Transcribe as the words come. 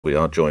We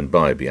are joined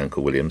by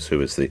Bianca Williams, who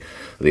is the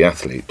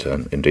athlete,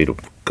 indeed a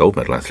gold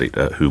medal athlete,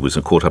 who was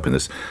caught up in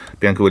this.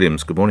 Bianca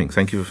Williams, good morning.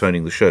 Thank you for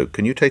phoning the show.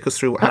 Can you take us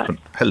through what happened?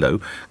 Hello.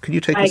 Can you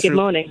take us through... Good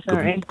morning.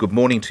 Sorry. Good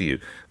morning to you.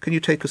 Can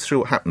you take us through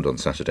what happened on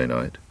Saturday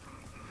night?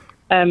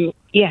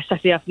 Yes,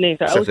 Saturday afternoon.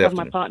 So I also have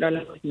my partner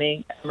along with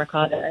me,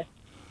 Riccardo.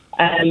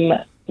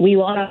 We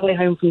were on our way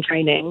home from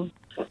training.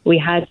 We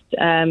had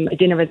a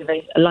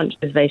lunch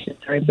reservation,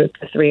 booked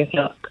for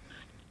 3:00.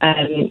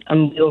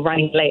 And we were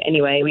running late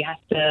anyway. We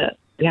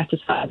had to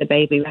start the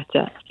baby. We had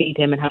to feed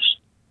him and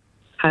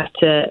have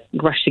to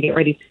rush to get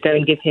ready to go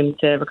and give him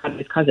to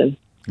Riccardo's cousin.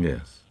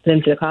 Yes. For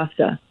him to look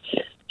after.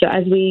 So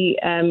as we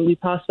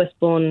passed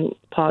Westbourne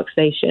Park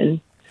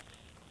Station,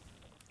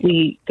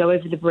 we go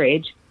over the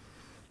bridge,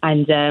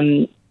 and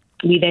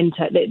we then,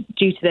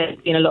 due to there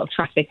being a lot of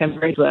traffic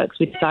and roadworks,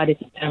 we decided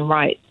to turn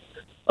right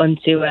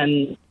onto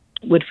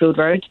Woodfield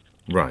Road.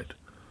 Right.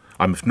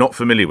 I'm not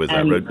familiar with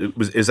that road.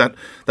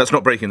 That's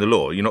not breaking the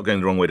law? You're not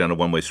going the wrong way down a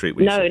one-way street?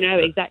 No,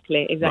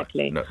 exactly.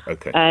 Right. No,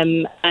 okay.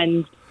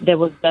 And there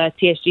was a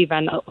TSG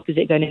van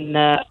opposite going in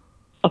the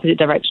opposite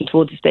direction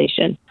towards the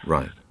station.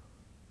 Right.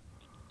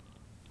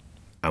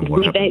 And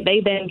what happened?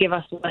 They then give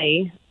us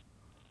way.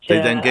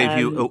 They then gave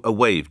you a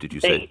wave, did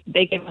you say?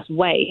 They gave us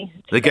way.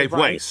 They gave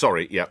way,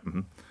 sorry, yeah.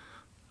 Mm-hmm.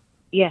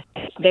 Yes,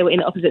 they were in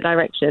the opposite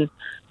direction.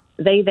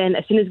 They then,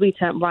 as soon as we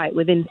turned right,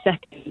 within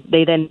seconds,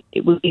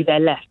 it would be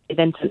their left. They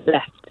then turned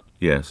left.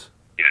 Yes.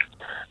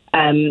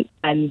 And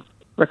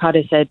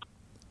Riccardo said,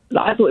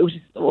 I thought it was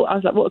I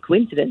was like, what a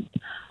coincidence.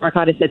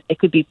 Riccardo said they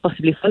could be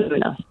possibly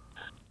following us.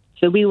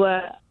 So we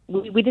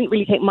didn't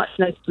really take much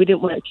notice. We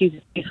didn't want to accuse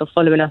the police of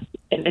following us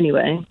in any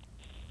way.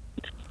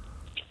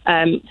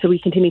 So we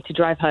continued to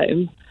drive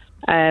home.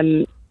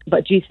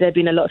 But due to there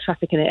being a lot of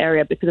traffic in the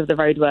area because of the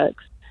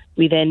roadworks,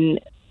 we then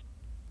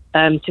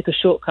took a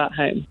shortcut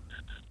home.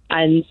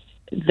 And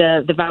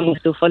the van was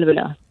still following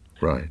us.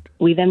 Right.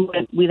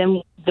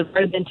 The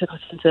road then took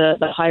us into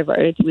the high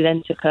road. We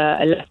then took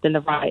a left and a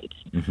right.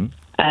 Mm-hmm.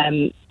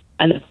 And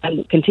the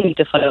van continued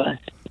to follow us.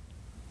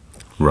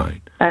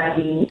 Right.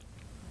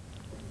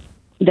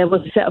 There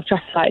was a set of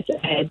traffic lights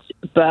ahead,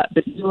 but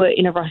we were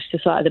in a rush to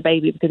sort out the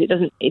baby because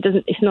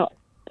it's not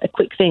a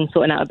quick thing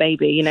sorting out a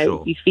baby. You know,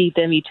 Sure. You feed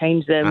them, you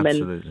change them,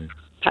 Absolutely. and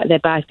pack their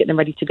bags, get them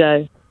ready to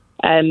go.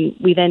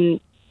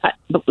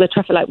 But the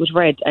traffic light was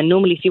red, and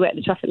normally if you wait at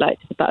the traffic light,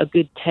 it's about a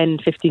good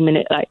 10-15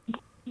 minute,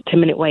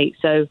 10-minute wait.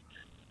 So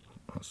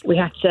we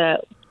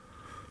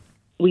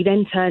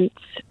then turned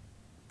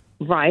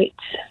right.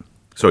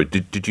 Sorry,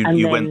 did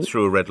you went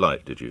through a red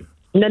light, did you?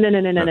 No.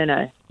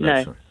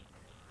 Sorry.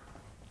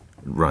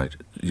 Right.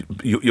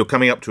 You're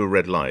coming up to a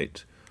red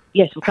light.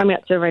 Yes, we're coming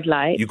up to a red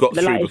light. You got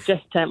the light has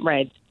just turned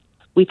red.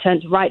 We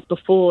turned right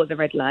before the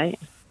red light.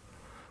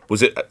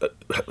 Was it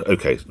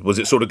okay? Was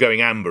it sort of going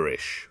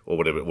amberish or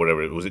whatever?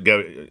 Was it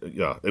going?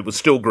 Yeah, it was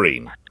still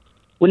green.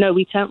 Well, no,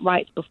 we turned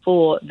right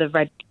before the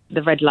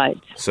red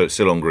light. So it's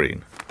still on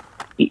green.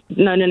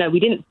 No. We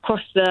didn't cross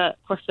the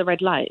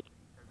red light.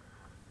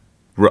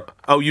 Right.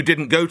 Oh, you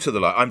didn't go to the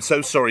light. I'm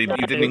so sorry. You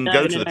didn't even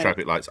go to the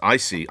traffic lights. I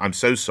see. I'm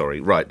so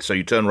sorry. Right. So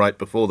you turn right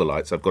before the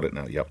lights. I've got it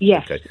now. Yep.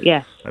 Yes. Okay.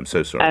 Yes. I'm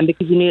so sorry.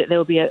 Because we knew that there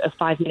would be a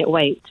 5-minute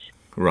wait.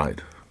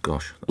 Right.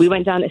 Gosh. We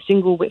went down a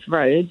single width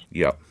road.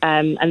 Yep.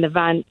 And the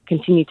van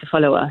continued to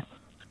follow us.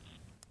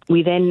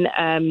 We then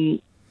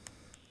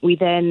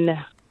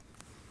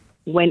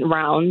went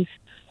round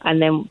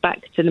and then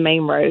back to the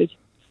main road.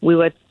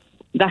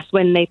 That's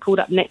when they pulled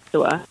up next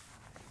to us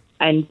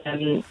and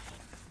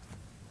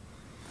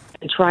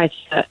tried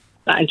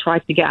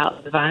to get out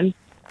of the van.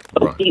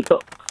 But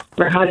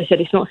Riccardo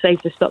said it's not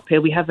safe to stop here.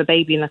 We have a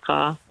baby in the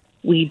car.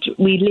 We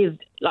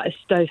lived like a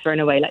stone thrown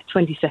away, like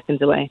 20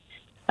 seconds away.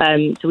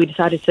 So we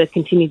decided to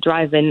continue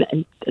driving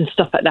and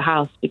stop at the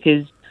house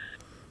because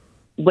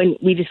when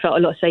we just felt a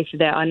lot safer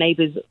there. Our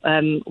neighbours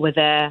were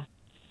there,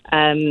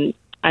 and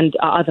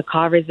our other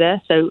car is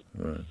there. So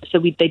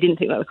they didn't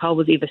think that the car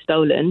was either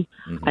stolen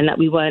and that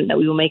we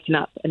were making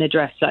up an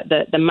address. Like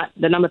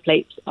the number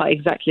plates are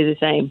exactly the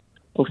same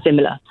or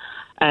similar.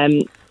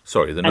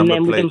 Sorry, the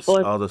number plates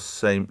are the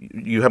same.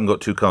 You haven't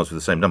got two cars with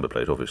the same number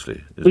plate,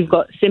 obviously. We've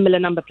got similar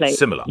number plates.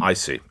 Similar, I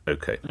see.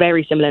 Okay.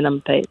 Very similar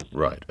number plates.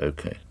 Right,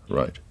 okay,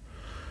 right.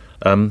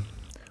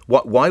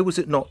 Why was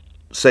it not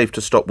safe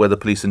to stop where the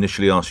police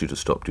initially asked you to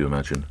stop, do you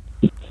imagine?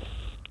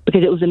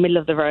 Because it was the middle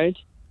of the road.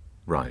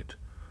 Right.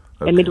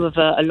 Okay. In the middle of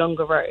a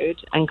longer road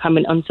and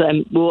coming onto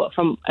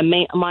from a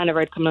minor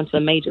road coming onto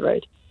a major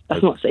road.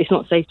 It's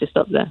not safe to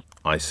stop there.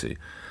 I see.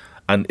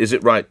 And is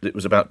it right that it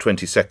was about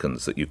 20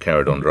 seconds that you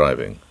carried on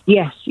driving?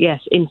 Yes,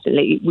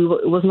 instantly. It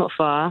was not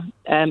far.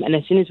 And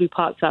as soon as we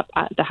parked up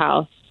at the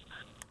house,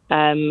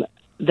 the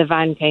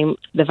van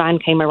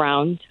came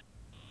around.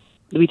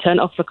 We turned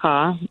off the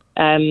car.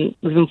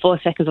 Within 4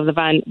 seconds of the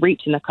van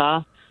reaching the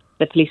car,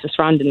 the police were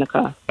surrounding the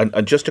car.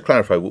 And just to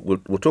clarify, we'll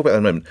talk about that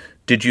in a moment.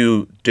 Did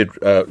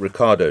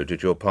Riccardo,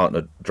 did your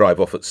partner drive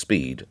off at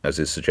speed, as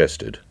is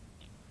suggested?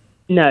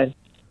 No.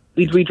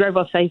 We drove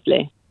off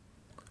safely.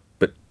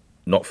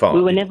 Not far?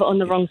 We were never on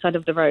the wrong side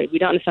of the road. We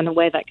don't understand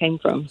where that came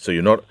from. So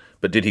you're not...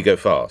 But did he go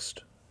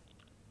fast?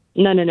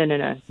 No.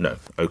 No.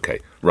 OK.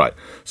 Right.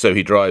 So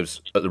he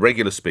drives at the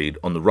regular speed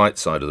on the right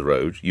side of the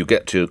road. You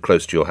get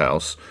close to your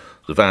house.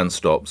 The van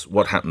stops.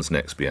 What happens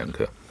next,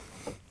 Bianca?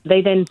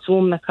 They then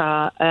swarm the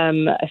car.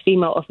 A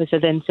female officer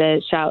then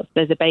shouts,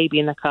 "There's a baby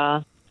in the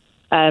car."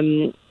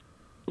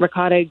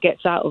 Riccardo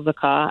gets out of the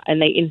car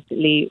and they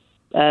instantly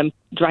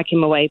drag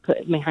him away, put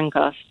him in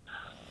handcuffs,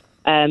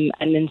 and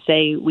then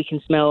say, "We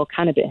can smell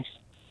cannabis."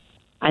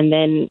 And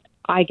then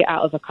I get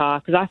out of the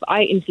car because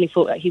I instantly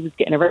thought that he was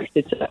getting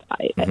arrested, so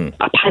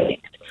I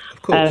panicked.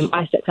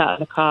 I stepped out of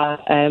the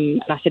car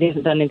and I said, "He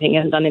hasn't done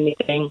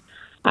anything."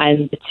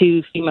 And the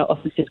two female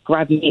officers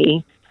grabbed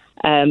me.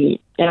 And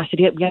I said,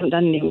 "Yeah, we haven't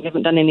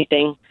done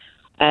anything.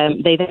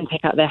 They then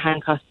take out their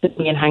handcuffs, put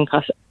me in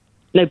handcuffs.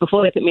 No,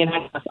 before they put me in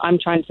handcuffs, I'm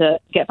trying to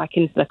get back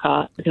into the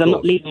car because I'm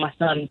not leaving my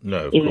son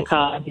in the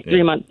car. He's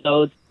 3 months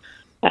old.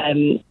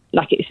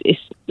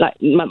 It's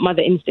like my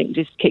mother instinct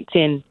just kicked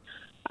in,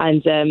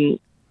 and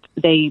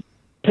they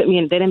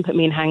then put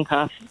me in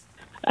handcuffs.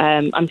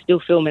 I'm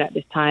still filming at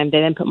this time. They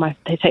then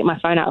take my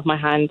phone out of my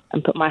hand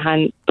and put my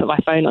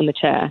phone on the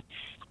chair,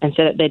 and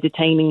said that they're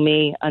detaining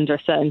me under a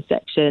certain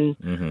section,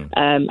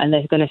 and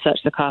they're going to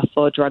search the car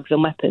for drugs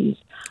and weapons.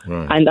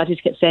 Right. And I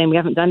just kept saying, "We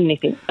haven't done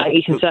anything. Like,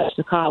 you can search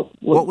the car."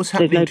 What was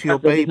happening to your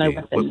baby?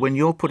 When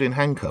you're put in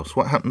handcuffs,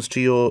 what happens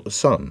to your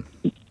son?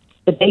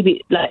 The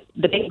baby's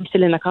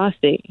still in the car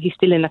seat. He's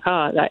still in the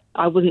car. Like,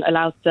 I wasn't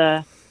allowed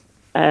to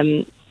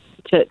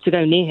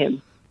go near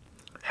him.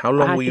 How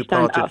long were you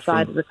parted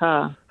outside of the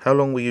car? How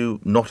long were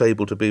you not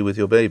able to be with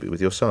your baby,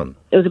 with your son?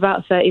 It was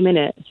about 30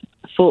 minutes,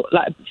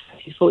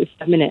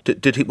 45 minutes.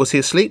 Was he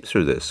asleep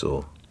through this,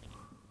 or?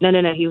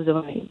 No, he was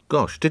awake.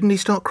 Gosh, didn't he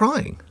start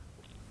crying?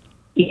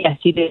 Yes,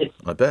 he did.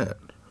 I bet.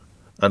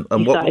 And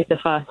he what? Started to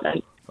fast.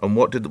 And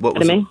what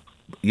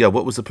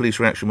was the police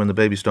reaction when the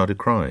baby started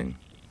crying?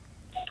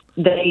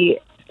 They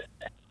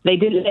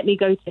didn't let me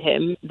go to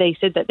him. They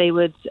said that they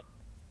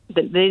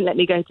didn't let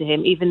me go to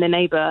him. Even the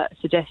neighbour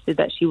suggested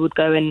that she would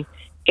go and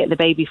get the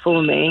baby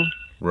for me.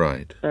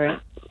 Right. Sorry.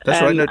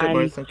 That's right. No, don't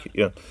worry. Thank you.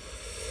 Yeah.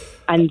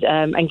 And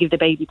give the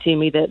baby to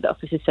me. The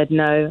officer said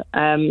no.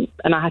 And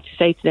I had to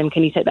say to them,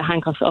 "Can you take the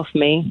handcuffs off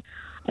me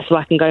so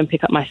I can go and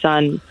pick up my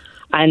son?"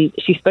 And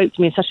she spoke to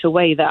me in such a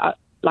way that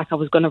I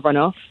was going to run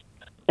off,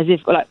 as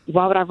if, like,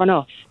 why would I run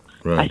off?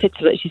 Right.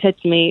 She said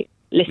to me,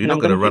 "Listen, you're not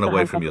going to run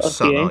away from your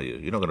son, are you?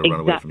 You're not going to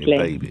run away from your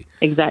baby."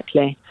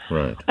 Exactly.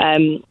 Right.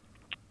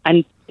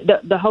 And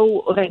the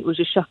whole event was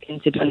just shocking,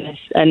 to be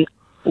honest. And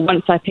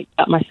once I picked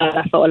up my son,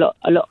 I felt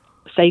a lot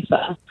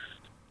safer.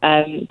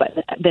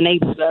 But the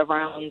neighbours were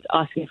around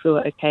asking if we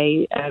were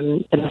okay,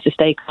 and us to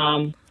stay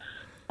calm.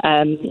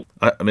 I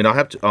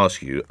have to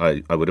ask you,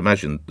 I would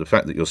imagine the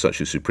fact that you're such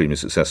a supremely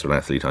successful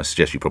athlete, I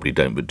suggest you probably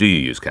don't, but do you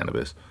use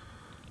cannabis?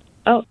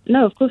 Oh,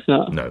 no, of course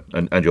not. No,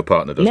 and your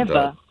partner doesn't?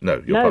 Never.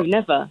 No,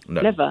 never.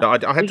 No,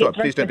 I have to,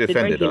 please don't be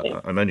offended.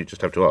 I'm only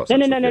just have to ask.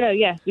 No,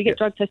 yes, we get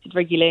drug tested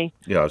regularly.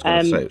 Yeah, I was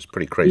going to say, it's a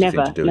pretty crazy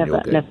thing to do in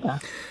your day. Never.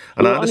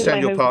 And I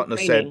understand your partner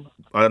said,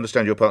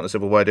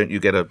 well, why don't you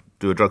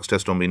do a drugs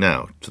test on me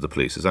now, to the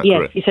police? Is that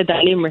correct? Yes, he said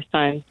that numerous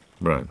times.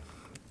 Right.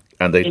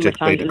 And they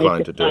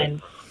declined to do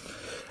it.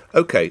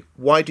 OK,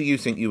 why do you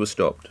think you were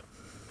stopped?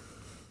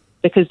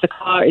 Because the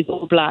car is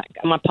all black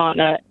and my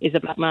partner is a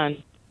black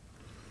man.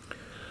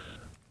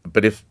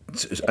 But they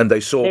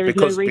saw...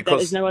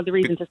 There's no other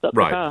reason to stop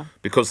the car.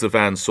 Because the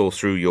van saw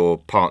through your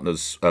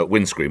partner's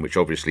windscreen, which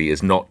obviously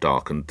is not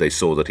dark, and they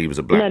saw that he was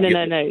a black...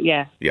 No,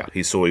 yeah. Yeah, he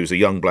was a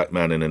young black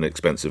man in an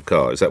expensive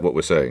car. Is that what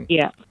we're saying?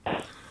 Yeah.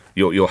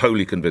 You're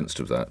wholly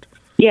convinced of that?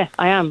 Yes,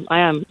 I am,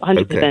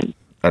 100%. Okay.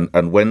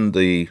 And when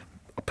the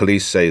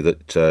police say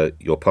that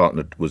your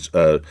partner was...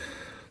 the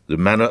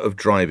manner of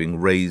driving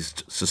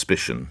raised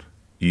suspicion,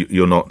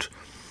 you're not...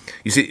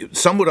 You see,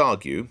 some would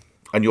argue...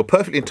 And you're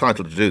perfectly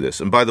entitled to do this.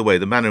 And by the way,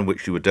 the manner in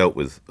which you were dealt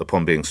with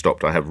upon being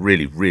stopped, I have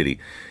really, really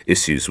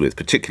issues with,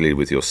 particularly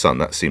with your son.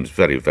 That seems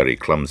very, very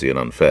clumsy and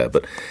unfair.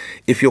 But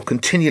if you're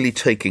continually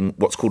taking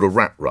what's called a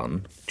rat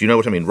run, do you know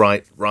what I mean?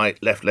 Right,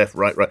 left,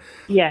 right.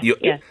 Yeah.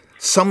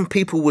 Some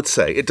people would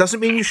say, it doesn't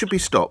mean you should be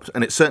stopped,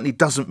 and it certainly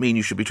doesn't mean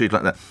you should be treated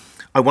like that.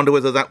 I wonder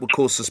whether that would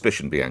cause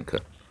suspicion,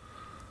 Bianca.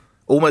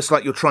 Almost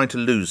like you're trying to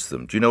lose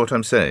them. Do you know what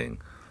I'm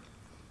saying?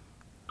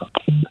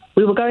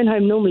 We were going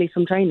home normally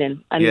from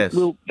training, and yes.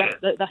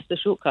 That's the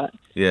shortcut.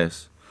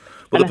 Yes.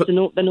 Well, and that's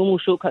the normal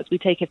shortcuts we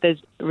take if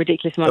there's a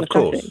ridiculous amount of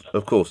traffic.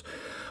 Of course.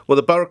 Well,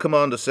 the borough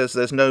commander says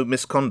there's no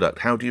misconduct.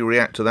 How do you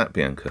react to that,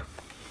 Bianca?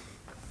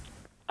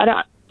 I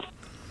don't...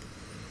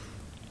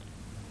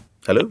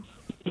 Hello?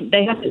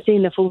 They haven't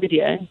seen the full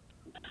video,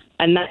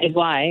 and that is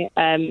why.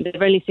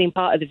 They've only seen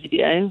part of the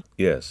video.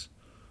 Yes.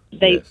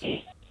 They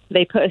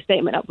put a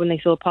statement up when they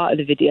saw part of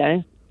the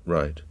video.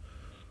 Right.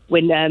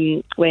 When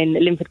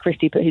Linford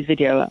Christie put his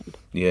video up.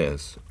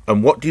 Yes.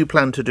 And what do you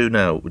plan to do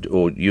now,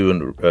 or you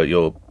and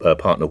your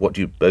partner? What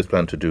do you both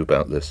plan to do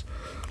about this?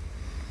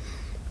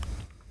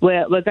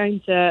 We're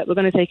going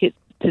to take it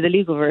to the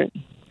legal route.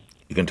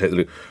 You can take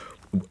the...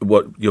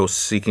 What, you're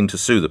seeking to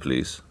sue the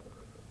police?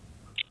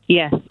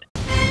 Yes,